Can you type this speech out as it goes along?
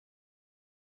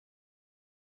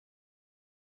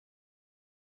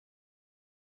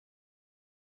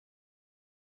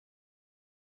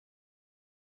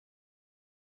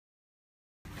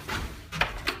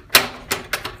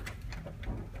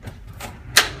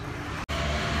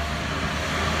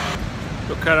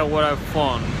Look at what I've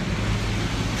found.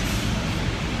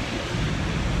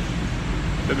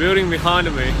 The building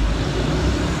behind me,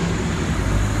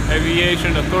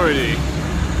 Aviation Authority.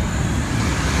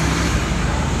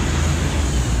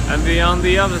 And on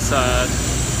the other side,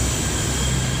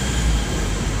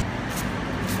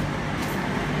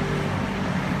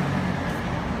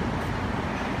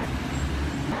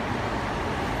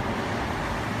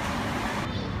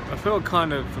 I feel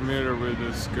kind of familiar with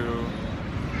this school.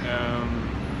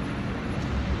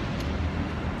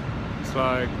 It's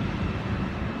like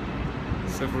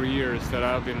several years that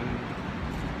I've been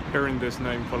hearing this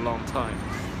name for a long time.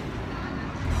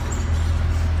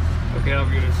 Okay,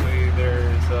 obviously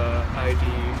there's ID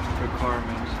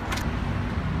requirement.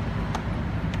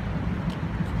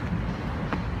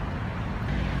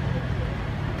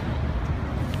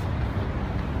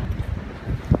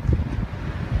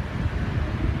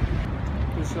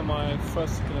 This is my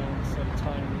first glimpse of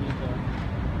Time River.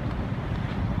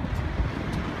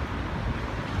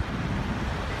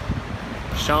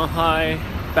 Shanghai,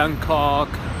 Bangkok,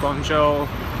 Guangzhou,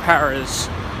 Paris,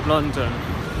 London.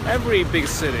 Every big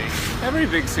city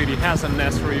has a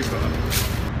Ness River.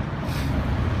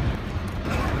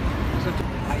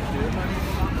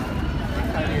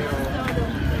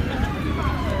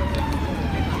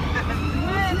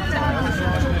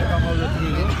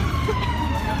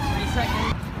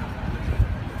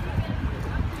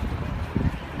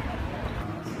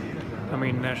 I'm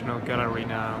in National Gallery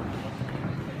now,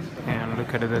 and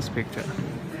look at this picture.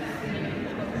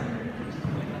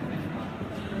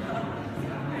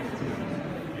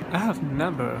 I have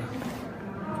never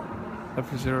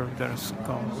observed their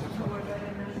skulls.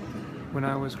 When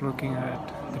I was looking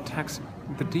at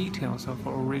the details of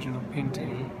the original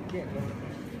painting,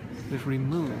 it's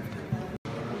removed.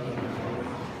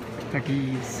 Like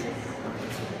these.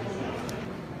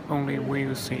 Only when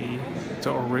you see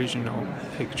the original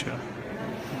picture,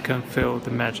 you can feel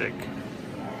the magic.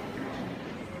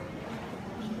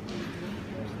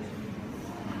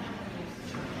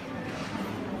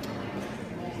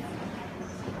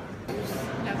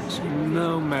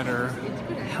 No matter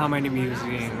how many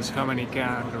museums, how many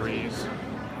galleries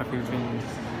have you been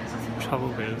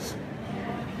traveled with,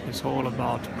 it's all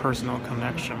about personal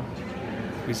connection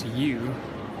with you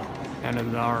and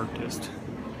the artist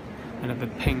and the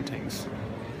paintings.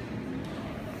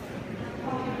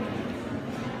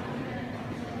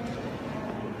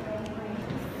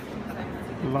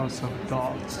 Lots of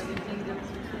dots,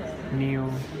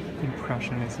 new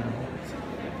impressionism.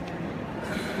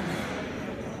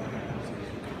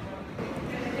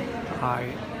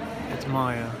 I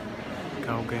admire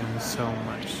Gauguin so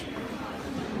much.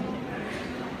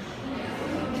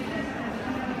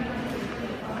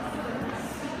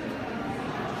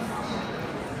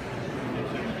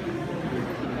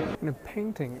 The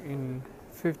painting in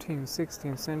 15th,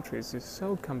 16th centuries is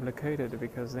so complicated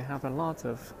because they have a lot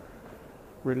of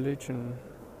religion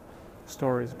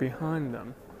stories behind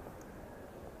them.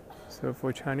 So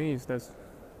for Chinese, that's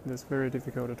very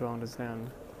difficult to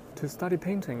understand. To study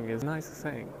painting is a nice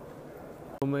thing.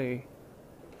 For me,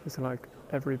 it's like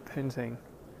every painting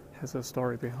has a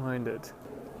story behind it.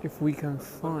 If we can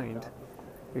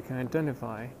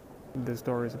identify the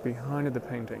stories behind the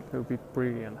painting, it would be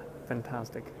brilliant,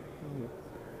 fantastic.